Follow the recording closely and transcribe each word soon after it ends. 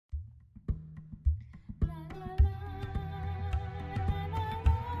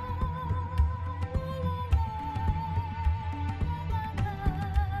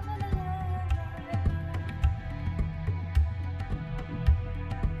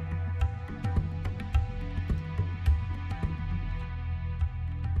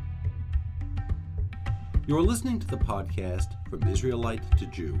You're listening to the podcast From Israelite to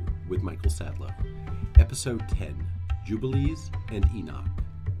Jew with Michael Sadler, Episode 10, Jubilees and Enoch.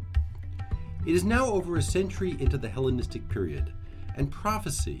 It is now over a century into the Hellenistic period, and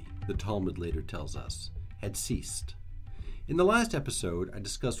prophecy, the Talmud later tells us, had ceased. In the last episode, I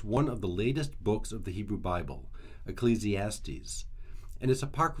discussed one of the latest books of the Hebrew Bible, Ecclesiastes, and its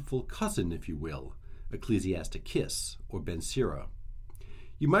apocryphal cousin, if you will, Ecclesiasticus, or Ben Sira.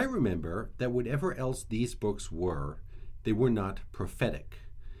 You might remember that whatever else these books were, they were not prophetic.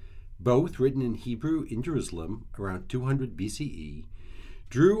 Both written in Hebrew in Jerusalem around 200 BCE,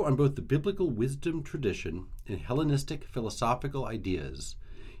 drew on both the biblical wisdom tradition and Hellenistic philosophical ideas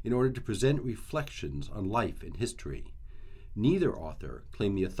in order to present reflections on life and history. Neither author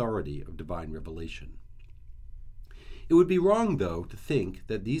claimed the authority of divine revelation. It would be wrong, though, to think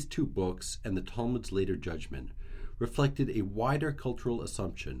that these two books and the Talmud's later judgment reflected a wider cultural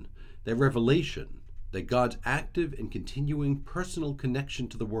assumption that revelation, that God's active and continuing personal connection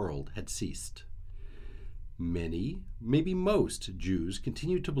to the world, had ceased. Many, maybe most, Jews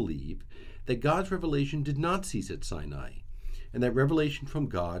continued to believe that God's revelation did not cease at Sinai, and that revelation from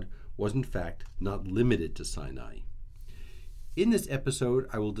God was in fact not limited to Sinai. In this episode,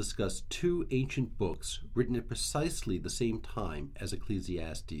 I will discuss two ancient books written at precisely the same time as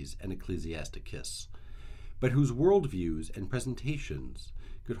Ecclesiastes and Ecclesiasticus, but whose worldviews and presentations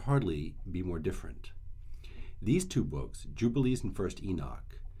could hardly be more different. These two books, Jubilees and First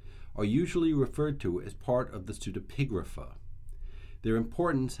Enoch, are usually referred to as part of the pseudepigrapha. Their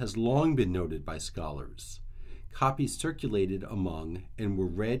importance has long been noted by scholars. Copies circulated among and were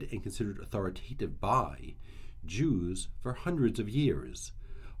read and considered authoritative by Jews for hundreds of years,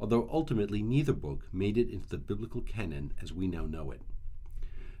 although ultimately neither book made it into the biblical canon as we now know it.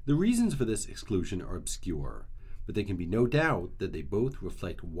 The reasons for this exclusion are obscure, but there can be no doubt that they both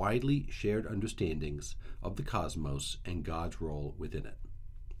reflect widely shared understandings of the cosmos and God's role within it.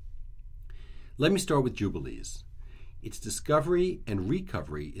 Let me start with Jubilees. Its discovery and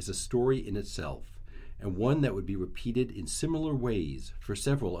recovery is a story in itself, and one that would be repeated in similar ways for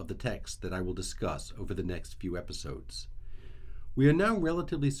several of the texts that I will discuss over the next few episodes. We are now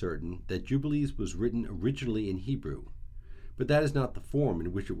relatively certain that Jubilees was written originally in Hebrew, but that is not the form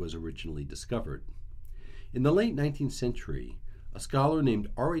in which it was originally discovered. In the late 19th century, a scholar named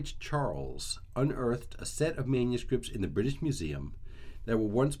R.H. Charles unearthed a set of manuscripts in the British Museum that were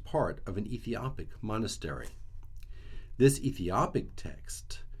once part of an Ethiopic monastery. This Ethiopic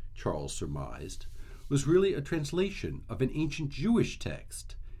text, Charles surmised, was really a translation of an ancient Jewish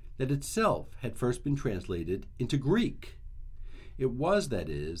text that itself had first been translated into Greek. It was, that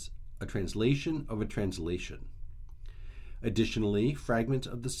is, a translation of a translation. Additionally, fragments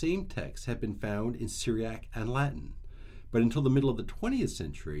of the same text have been found in Syriac and Latin, but until the middle of the 20th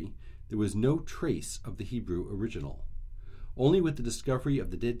century, there was no trace of the Hebrew original. Only with the discovery of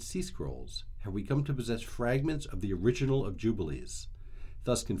the Dead Sea Scrolls have we come to possess fragments of the original of Jubilees,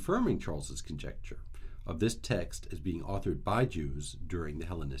 thus confirming Charles's conjecture of this text as being authored by Jews during the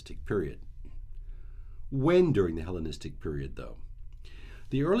Hellenistic period. When during the Hellenistic period, though?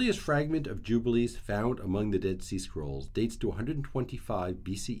 The earliest fragment of Jubilees found among the Dead Sea Scrolls dates to 125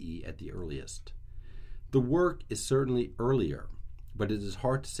 BCE at the earliest. The work is certainly earlier, but it is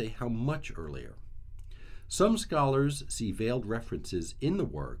hard to say how much earlier. Some scholars see veiled references in the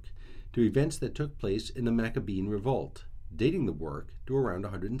work to events that took place in the Maccabean Revolt, dating the work to around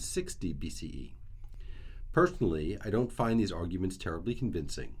 160 BCE. Personally, I don't find these arguments terribly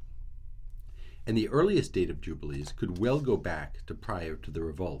convincing, and the earliest date of Jubilees could well go back to prior to the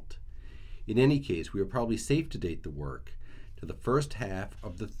revolt. In any case, we are probably safe to date the work to the first half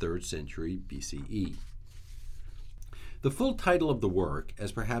of the 3rd century BCE. The full title of the work,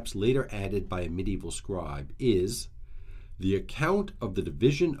 as perhaps later added by a medieval scribe, is The Account of the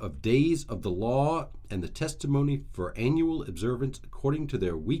Division of Days of the Law and the Testimony for Annual Observance according to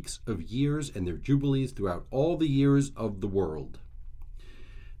their weeks of years and their jubilees throughout all the years of the world.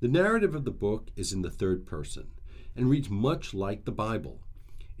 The narrative of the book is in the third person and reads much like the Bible.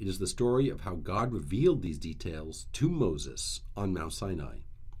 It is the story of how God revealed these details to Moses on Mount Sinai.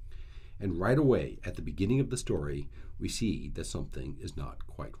 And right away, at the beginning of the story, we see that something is not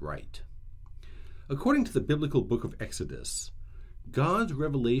quite right. According to the biblical book of Exodus, God's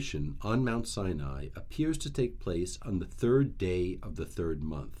revelation on Mount Sinai appears to take place on the 3rd day of the 3rd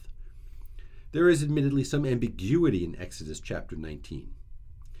month. There is admittedly some ambiguity in Exodus chapter 19.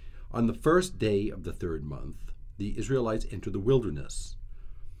 On the 1st day of the 3rd month, the Israelites enter the wilderness.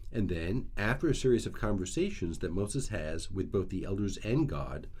 And then, after a series of conversations that Moses has with both the elders and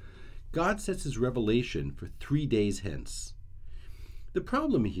God, God sets his revelation for 3 days hence. The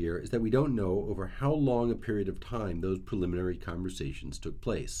problem here is that we don't know over how long a period of time those preliminary conversations took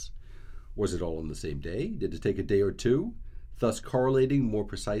place. Was it all on the same day? Did it take a day or two? Thus correlating more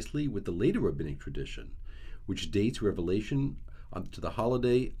precisely with the later rabbinic tradition, which dates revelation to the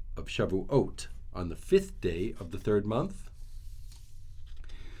holiday of Shavuot, on the 5th day of the 3rd month?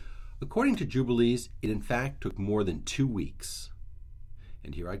 According to Jubilees, it in fact took more than 2 weeks.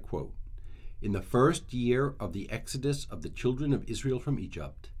 And here I quote, "In the 1st year of the exodus of the children of Israel from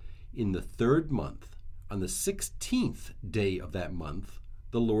Egypt, in the 3rd month, on the 16th day of that month,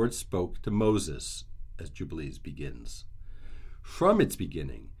 the Lord spoke to Moses," as Jubilees begins. From its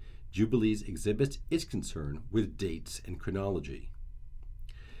beginning, Jubilees exhibits its concern with dates and chronology.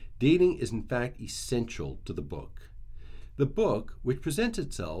 Dating is in fact essential to the book. The book, which presents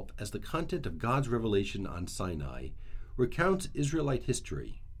itself as the content of God's revelation on Sinai, recounts Israelite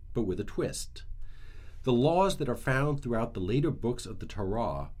history, but with a twist. The laws that are found throughout the later books of the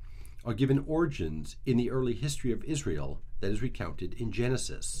Torah are given origins in the early history of Israel that is recounted in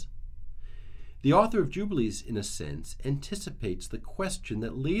Genesis. The author of Jubilees, in a sense, anticipates the question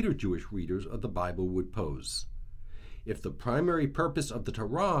that later Jewish readers of the Bible would pose. If the primary purpose of the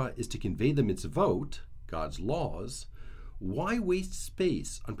Torah is to convey the mitzvot, God's laws, why waste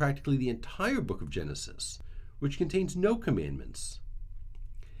space on practically the entire book of Genesis, which contains no commandments?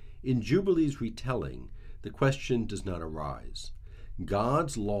 In Jubilees' retelling, the question does not arise.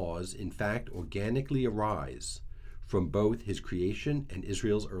 God's laws, in fact, organically arise from both his creation and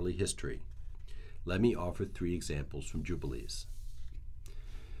Israel's early history. Let me offer 3 examples from Jubilees.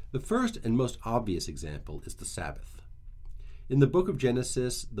 The first and most obvious example is the Sabbath. In the book of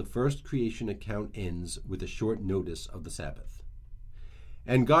Genesis, the first creation account ends with a short notice of the Sabbath.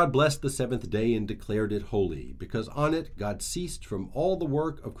 "And God blessed the 7th day and declared it holy, because on it God ceased from all the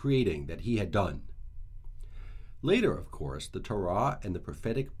work of creating that he had done." Later, of course, the Torah and the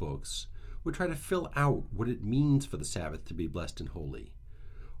prophetic books would try to fill out what it means for the Sabbath to be blessed and holy,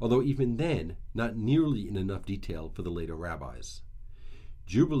 although even then, not nearly in enough detail for the later rabbis.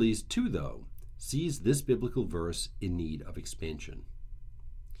 Jubilees, too, though, sees this biblical verse in need of expansion.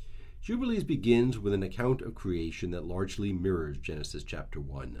 Jubilees begins with an account of creation that largely mirrors Genesis chapter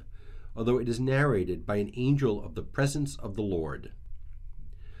 1, although it is narrated by an angel of the presence of the Lord.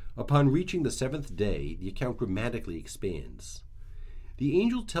 Upon reaching the 7th day, the account dramatically expands. The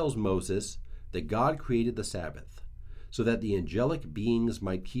angel tells Moses that God created the Sabbath so that the angelic beings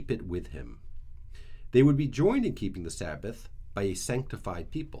might keep it with him. They would be joined in keeping the Sabbath by a sanctified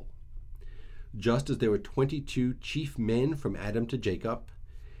people. Just as there were 22 chief men from Adam to Jacob,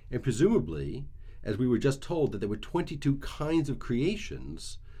 and presumably, as we were just told that there were 22 kinds of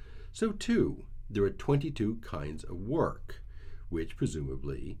creations, so too there are 22 kinds of work, which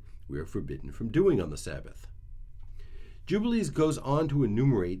presumably we are forbidden from doing on the Sabbath. Jubilees goes on to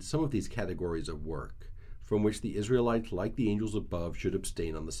enumerate some of these categories of work, from which the Israelites, like the angels above, should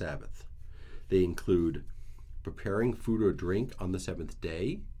abstain on the Sabbath. They include preparing food or drink on the 7th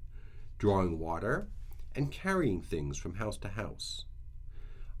day, drawing water, and carrying things from house to house.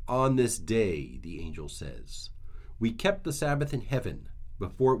 "On this day," the angel says, "we kept the Sabbath in heaven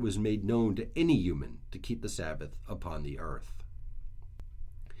before it was made known to any human to keep the Sabbath upon the earth."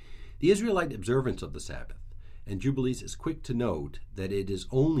 The Israelite observance of the Sabbath, and Jubilees is quick to note that it is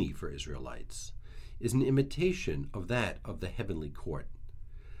only for Israelites, is an imitation of that of the heavenly court.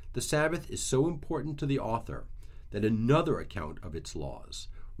 The Sabbath is so important to the author that another account of its laws,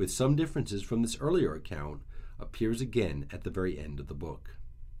 with some differences from this earlier account, appears again at the very end of the book.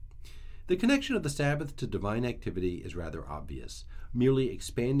 The connection of the Sabbath to divine activity is rather obvious, merely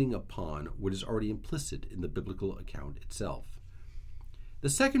expanding upon what is already implicit in the biblical account itself. The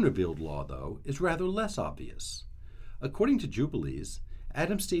second revealed law, though, is rather less obvious. According to Jubilees,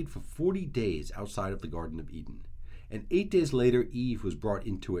 Adam stayed for 40 days outside of the Garden of Eden, and 8 days later Eve was brought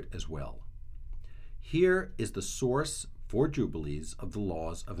into it as well. Here is the source for Jubilees of the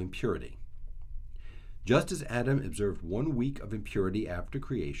laws of impurity. Just as Adam observed 1 week of impurity after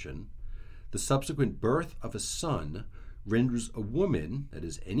creation, the subsequent birth of a son renders a woman, that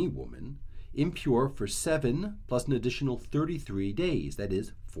is, any woman, impure for 7 plus an additional 33 days, that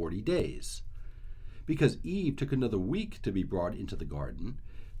is, 40 days. Because Eve took another week to be brought into the garden,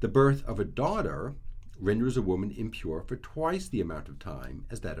 the birth of a daughter renders a woman impure for twice the amount of time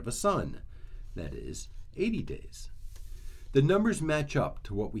as that of a son, that is, 80 days. The numbers match up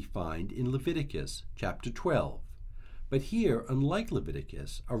to what we find in Leviticus chapter 12. But here, unlike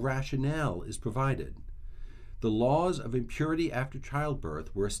Leviticus, a rationale is provided. The laws of impurity after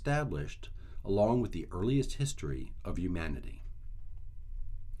childbirth were established along with the earliest history of humanity.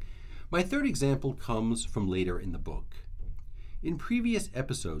 My third example comes from later in the book. In previous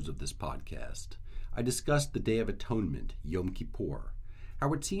episodes of this podcast, I discussed the Day of Atonement, Yom Kippur,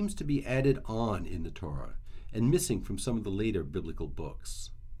 how it seems to be added on in the Torah and missing from some of the later biblical books.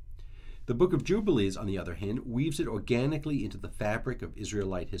 The Book of Jubilees, on the other hand, weaves it organically into the fabric of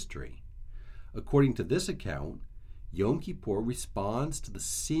Israelite history. According to this account, Yom Kippur responds to the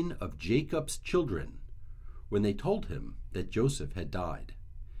sin of Jacob's children when they told him that Joseph had died.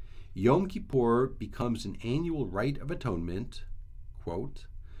 Yom Kippur becomes an annual rite of atonement, quote,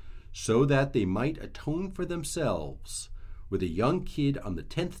 so that they might atone for themselves with a young kid on the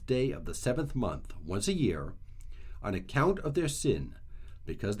 10th day of the 7th month, once a year, on account of their sin,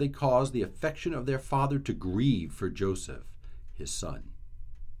 because they caused the affection of their father to grieve for Joseph, his son.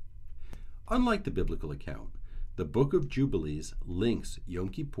 Unlike the biblical account, the Book of Jubilees links Yom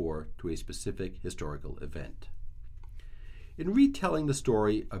Kippur to a specific historical event. In retelling the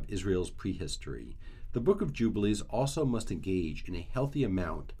story of Israel's prehistory, the Book of Jubilees also must engage in a healthy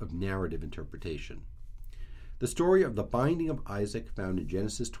amount of narrative interpretation. The story of the binding of Isaac, found in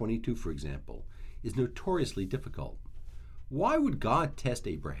Genesis 22, for example, is notoriously difficult. Why would God test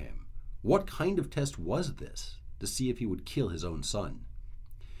Abraham? What kind of test was this, to see if he would kill his own son?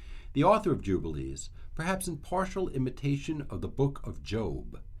 The author of Jubilees, perhaps in partial imitation of the Book of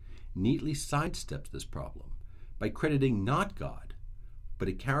Job, neatly sidesteps this problem by crediting not God, but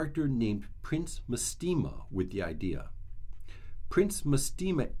a character named Prince Mastema with the idea. Prince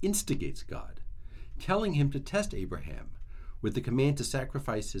Mastema instigates God, telling him to test Abraham with the command to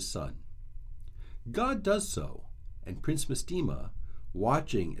sacrifice his son. God does so, and Prince Mastema,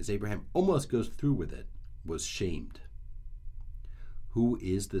 watching as Abraham almost goes through with it, was shamed. Who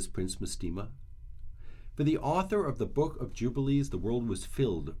is this Prince Mastema? For the author of the Book of Jubilees, the world was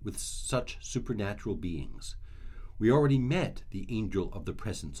filled with such supernatural beings. We already met the angel of the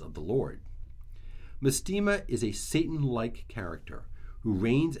presence of the Lord. Mastema is a Satan-like character who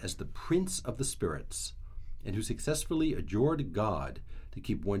reigns as the prince of the spirits and who successfully adjured God to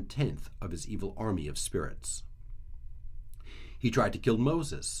keep 1/10 of his evil army of spirits. He tried to kill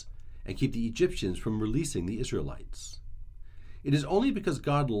Moses and keep the Egyptians from releasing the Israelites. It is only because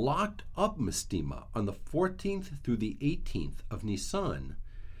God locked up Mastema on the 14th through the 18th of Nisan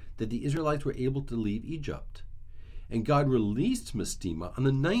that the Israelites were able to leave Egypt. And God released Mastema on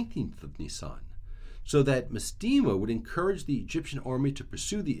the 19th of Nisan, so that Mastema would encourage the Egyptian army to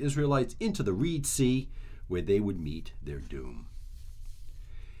pursue the Israelites into the Reed Sea, where they would meet their doom.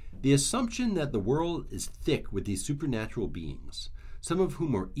 The assumption that the world is thick with these supernatural beings, some of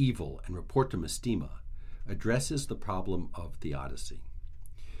whom are evil and report to Mastema, addresses the problem of theodicy.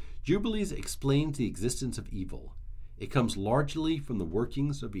 Jubilees explains the existence of evil. It comes largely from the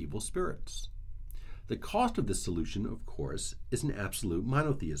workings of evil spirits. The cost of this solution, of course, is an absolute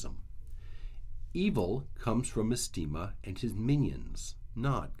monotheism. Evil comes from Mastema and his minions,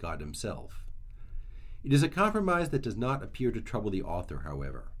 not God himself. It is a compromise that does not appear to trouble the author,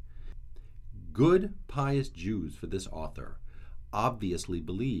 however. Good, pious Jews for this author obviously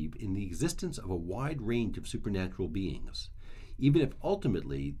believe in the existence of a wide range of supernatural beings, even if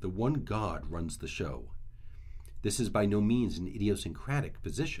ultimately the one God runs the show. This is by no means an idiosyncratic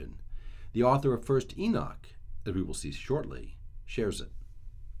position. The author of 1st Enoch, as we will see shortly, shares it.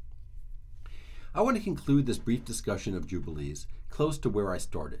 I want to conclude this brief discussion of Jubilees close to where I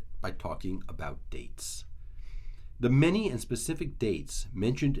started, by talking about dates. The many and specific dates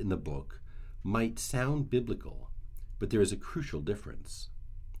mentioned in the book might sound biblical, but there is a crucial difference.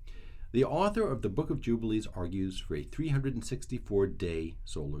 The author of the Book of Jubilees argues for a 364-day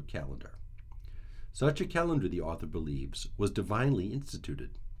solar calendar. Such a calendar, the author believes, was divinely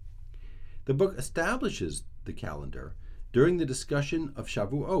instituted. The book establishes the calendar during the discussion of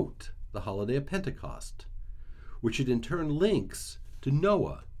Shavuot, the holiday of Pentecost, which it in turn links to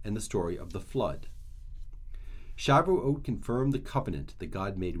Noah and the story of the flood. Shavuot confirmed the covenant that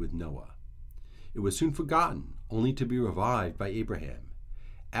God made with Noah. It was soon forgotten, only to be revived by Abraham,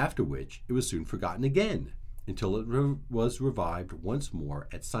 after which it was soon forgotten again, until it was revived once more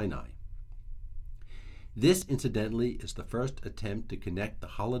at Sinai. This, incidentally, is the first attempt to connect the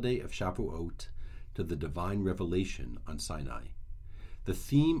holiday of Shavuot to the divine revelation on Sinai. The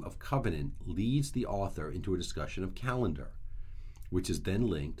theme of covenant leads the author into a discussion of calendar, which is then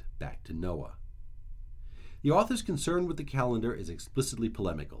linked back to Noah. The author's concern with the calendar is explicitly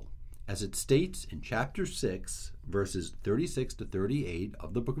polemical, as it states in chapter 6, verses 36 to 38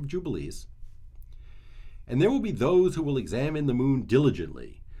 of the Book of Jubilees, "And there will be those who will examine the moon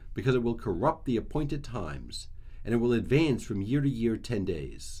diligently, because it will corrupt the appointed times, and it will advance from year to year 10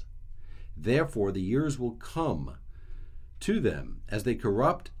 days. Therefore the years will come to them as they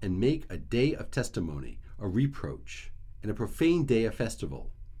corrupt and make a day of testimony, a reproach, and a profane day a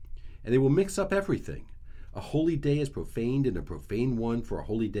festival. And they will mix up everything. A holy day is profaned and a profane one for a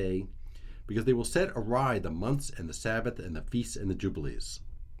holy day, because they will set awry the months and the Sabbath and the feasts and the jubilees.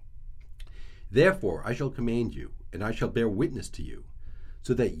 Therefore I shall command you, and I shall bear witness to you,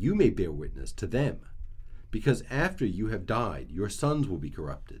 so that you may bear witness to them, because after you have died your sons will be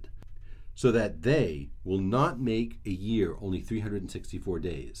corrupted, so that they will not make a year only 364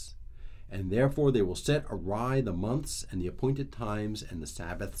 days. And therefore they will set awry the months and the appointed times and the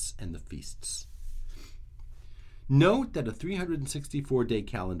Sabbaths and the feasts. Note that a 364-day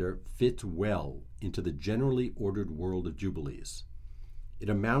calendar fits well into the generally ordered world of Jubilees. It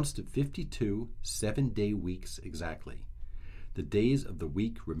amounts to 52 7-day weeks exactly. The days of the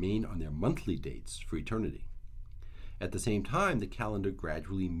week remain on their monthly dates for eternity. At the same time, the calendar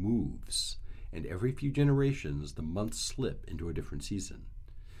gradually moves, and every few generations the months slip into a different season.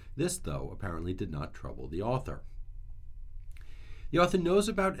 This, though, apparently did not trouble the author. The author knows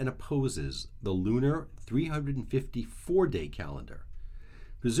about and opposes the lunar 354-day calendar.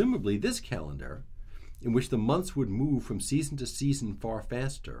 Presumably this calendar, in which the months would move from season to season far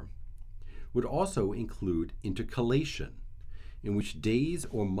faster, would also include intercalation, in which days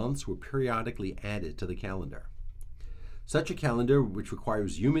or months were periodically added to the calendar. Such a calendar, which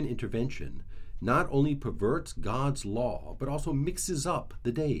requires human intervention, not only perverts God's law, but also mixes up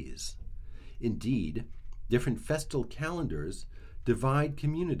the days. Indeed, different festal calendars divide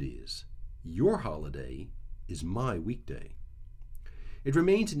communities. Your holiday is my weekday. It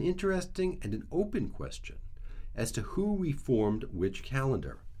remains an interesting and an open question as to who reformed which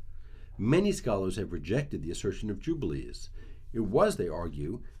calendar. Many scholars have rejected the assertion of Jubilees. It was, they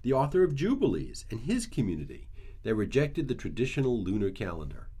argue, the author of Jubilees and his community that rejected the traditional lunar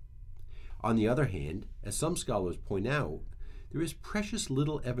calendar. On the other hand, as some scholars point out, there is precious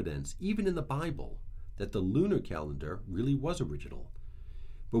little evidence, even in the Bible, that the lunar calendar really was original.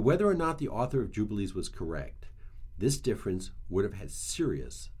 But whether or not the author of Jubilees was correct, this difference would have had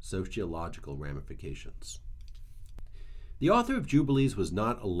serious sociological ramifications. The author of Jubilees was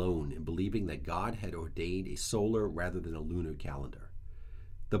not alone in believing that God had ordained a solar rather than a lunar calendar.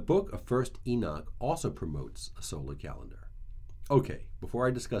 The book of 1st Enoch also promotes a solar calendar. Okay, before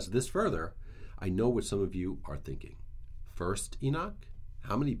I discuss this further, I know what some of you are thinking. 1st Enoch?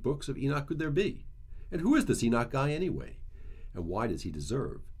 How many books of Enoch could there be? And who is this Enoch guy anyway? And why does he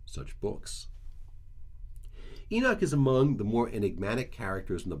deserve such books? Enoch is among the more enigmatic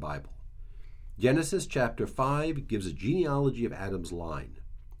characters in the Bible. Genesis chapter 5 gives a genealogy of Adam's line.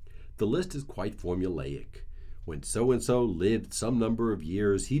 The list is quite formulaic. When so-and-so lived some number of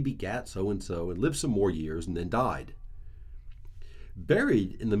years, he begat so-and-so and lived some more years and then died.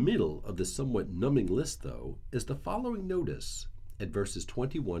 Buried in the middle of this somewhat numbing list, though, is the following notice at verses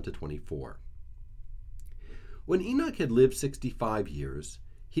 21 to 24. When Enoch had lived 65 years,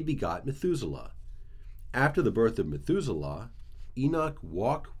 he begot Methuselah. After the birth of Methuselah, Enoch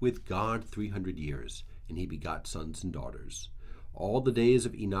walked with God 300 years, and he begot sons and daughters. All the days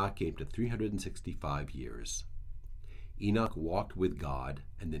of Enoch came to 365 years. Enoch walked with God,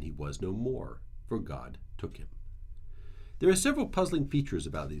 and then he was no more, for God took him. There are several puzzling features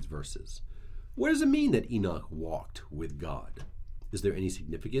about these verses. What does it mean that Enoch walked with God? Is there any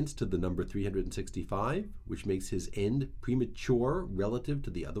significance to the number 365, which makes his end premature relative to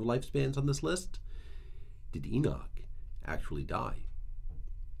the other lifespans on this list? Did Enoch actually die?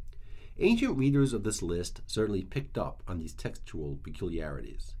 Ancient readers of this list certainly picked up on these textual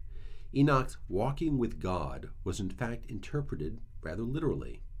peculiarities. Enoch's walking with God was in fact interpreted rather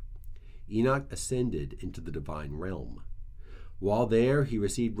literally. Enoch ascended into the divine realm. While there, he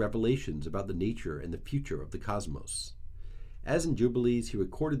received revelations about the nature and the future of the cosmos. As in Jubilees, he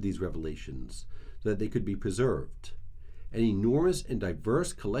recorded these revelations so that they could be preserved. An enormous and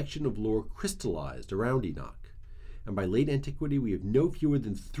diverse collection of lore crystallized around Enoch, and by late antiquity we have no fewer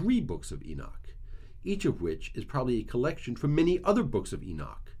than 3 books of Enoch, each of which is probably a collection from many other books of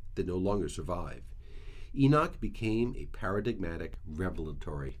Enoch that no longer survive. Enoch became a paradigmatic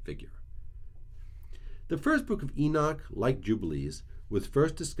revelatory figure. The first book of Enoch, like Jubilees, was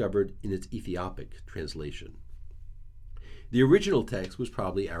first discovered in its Ethiopic translation. The original text was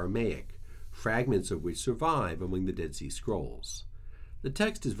probably Aramaic, fragments of which survive among the Dead Sea Scrolls. The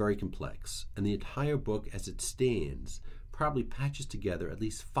text is very complex, and the entire book as it stands probably patches together at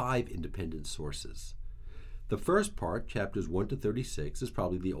least 5 independent sources. The first part, chapters 1 to 36, is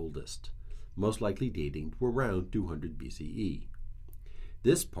probably the oldest, most likely dating to around 200 BCE.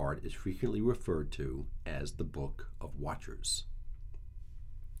 This part is frequently referred to as the Book of Watchers.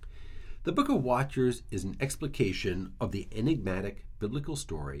 The Book of Watchers is an explication of the enigmatic biblical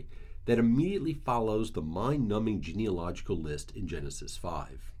story that immediately follows the mind-numbing genealogical list in Genesis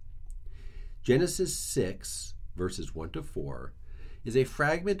 5. Genesis 6, verses 1 to 4, is a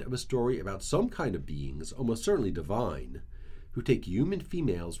fragment of a story about some kind of beings, almost certainly divine, who take human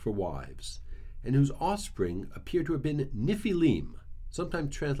females for wives, and whose offspring appear to have been Nephilim,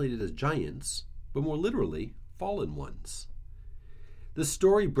 sometimes translated as giants, but more literally, fallen ones. The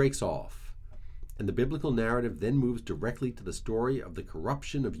story breaks off, and the biblical narrative then moves directly to the story of the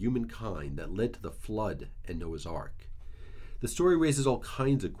corruption of humankind that led to the flood and Noah's Ark. The story raises all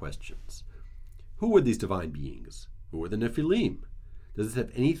kinds of questions. Who were these divine beings? Who were the Nephilim? Does this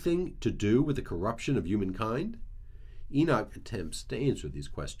have anything to do with the corruption of humankind? Enoch attempts to answer these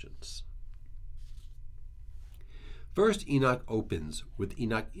questions. First, Enoch opens with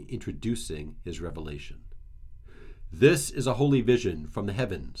Enoch introducing his revelation. "This is a holy vision from the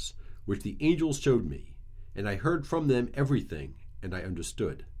heavens, which the angels showed me, and I heard from them everything, and I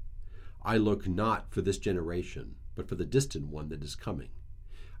understood. I look not for this generation, but for the distant one that is coming.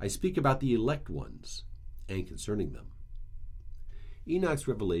 I speak about the elect ones, and concerning them." Enoch's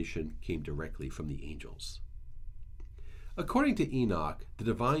revelation came directly from the angels. According to Enoch, the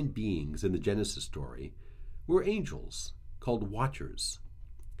divine beings in the Genesis story were angels, called watchers.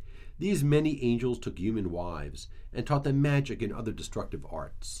 These many angels took human wives and taught them magic and other destructive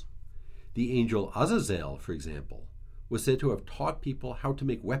arts. The angel Azazel, for example, was said to have taught people how to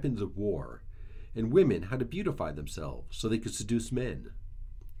make weapons of war, and women how to beautify themselves so they could seduce men.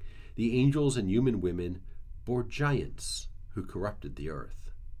 The angels and human women bore giants who corrupted the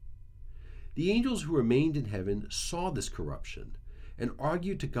earth. The angels who remained in heaven saw this corruption and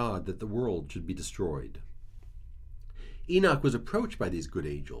argued to God that the world should be destroyed. Enoch was approached by these good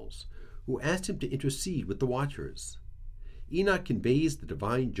angels, who asked him to intercede with the watchers. Enoch conveys the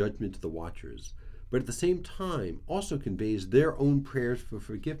divine judgment to the watchers, but at the same time also conveys their own prayers for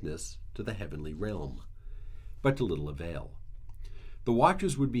forgiveness to the heavenly realm. But to little avail. The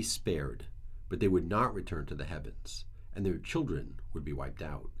watchers would be spared, but they would not return to the heavens, and their children would be wiped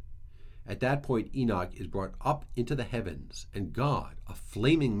out. At that point, Enoch is brought up into the heavens, and God, a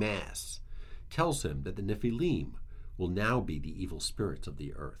flaming mass, tells him that the Nephilim will now be the evil spirits of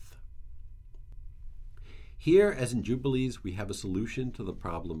the earth. Here, as in Jubilees, we have a solution to the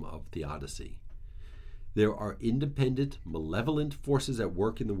problem of theodicy. There are independent, malevolent forces at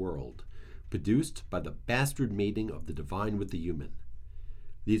work in the world, produced by the bastard mating of the divine with the human.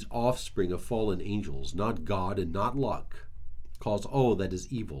 These offspring of fallen angels, not God and not luck, cause all that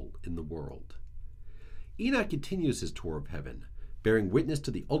is evil in the world. Enoch continues his tour of heaven, bearing witness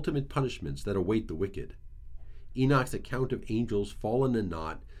to the ultimate punishments that await the wicked. Enoch's account of angels fallen and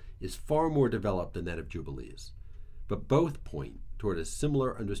not is far more developed than that of Jubilees, but both point toward a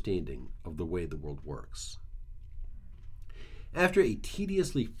similar understanding of the way the world works. After a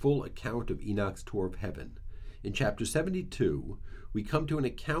tediously full account of Enoch's tour of heaven, in chapter 72, we come to an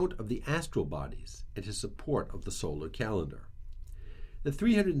account of the astral bodies and his support of the solar calendar. The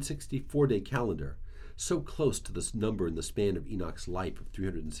 364-day calendar, so close to this number in the span of Enoch's life of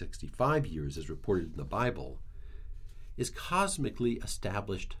 365 years as reported in the Bible, is cosmically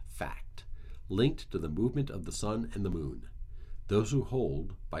established fact, linked to the movement of the sun and the moon. Those who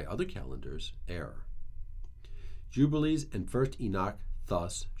hold, by other calendars, err. Jubilees and First Enoch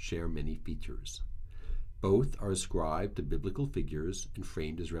thus share many features. Both are ascribed to biblical figures and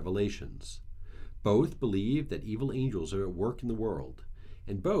framed as revelations. Both believe that evil angels are at work in the world,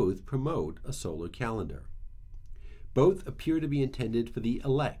 and both promote a solar calendar. Both appear to be intended for the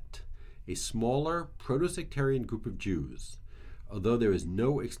elect, a smaller proto-sectarian group of Jews, although there is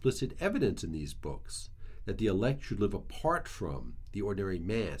no explicit evidence in these books that the elect should live apart from the ordinary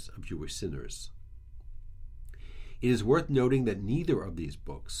mass of Jewish sinners. It is worth noting that neither of these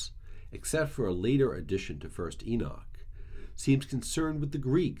books, except for a later addition to First Enoch, seems concerned with the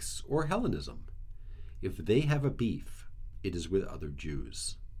Greeks or Hellenism. If they have a beef, it is with other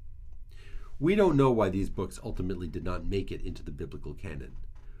Jews. We don't know why these books ultimately did not make it into the biblical canon.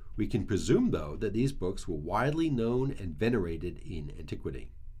 We can presume, though, that these books were widely known and venerated in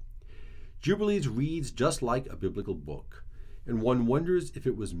antiquity. Jubilees reads just like a biblical book, and one wonders if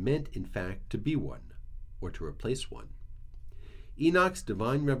it was meant, in fact, to be one, or to replace one. Enoch's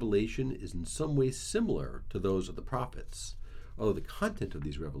divine revelation is in some ways similar to those of the prophets, although the content of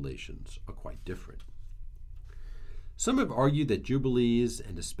these revelations are quite different. Some have argued that Jubilees,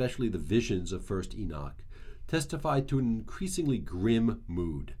 and especially the visions of First Enoch, testify to an increasingly grim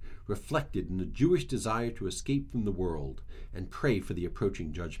mood, reflected in the Jewish desire to escape from the world and pray for the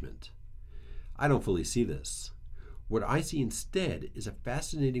approaching judgment. I don't fully see this. What I see instead is a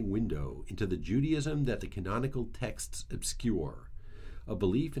fascinating window into the Judaism that the canonical texts obscure, a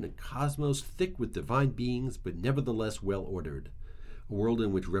belief in a cosmos thick with divine beings but nevertheless well-ordered, a world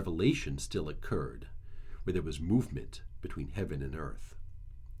in which revelation still occurred, where there was movement between heaven and earth.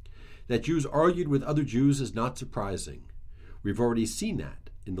 That Jews argued with other Jews is not surprising. We've already seen that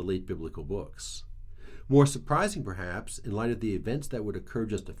in the late biblical books. More surprising, perhaps, in light of the events that would occur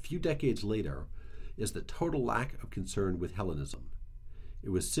just a few decades later, is the total lack of concern with Hellenism. It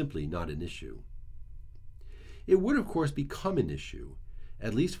was simply not an issue. It would, of course, become an issue,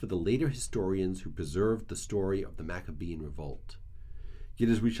 at least for the later historians who preserved the story of the Maccabean Revolt. Yet,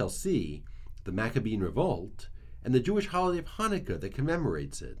 as we shall see, the Maccabean Revolt, and the Jewish holiday of Hanukkah that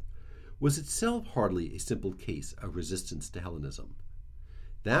commemorates it, was itself hardly a simple case of resistance to Hellenism.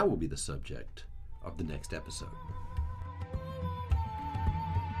 That will be the subject of the next episode.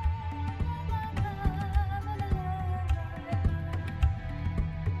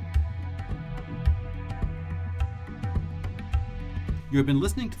 You have been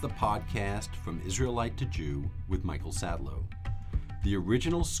listening to the podcast From Israelite to Jew with Michael Sadlow. The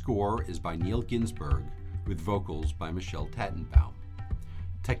original score is by Neil Ginsberg, with vocals by Michelle Tattenbaum.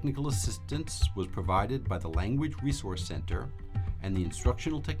 Technical assistance was provided by the Language Resource Center and the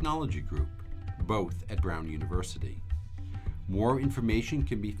Instructional Technology Group, both at Brown University. More information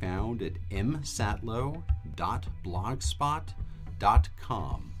can be found at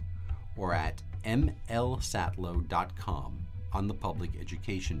msatlow.blogspot.com or at mlsatlow.com on the public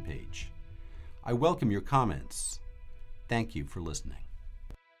education page. I welcome your comments. Thank you for listening.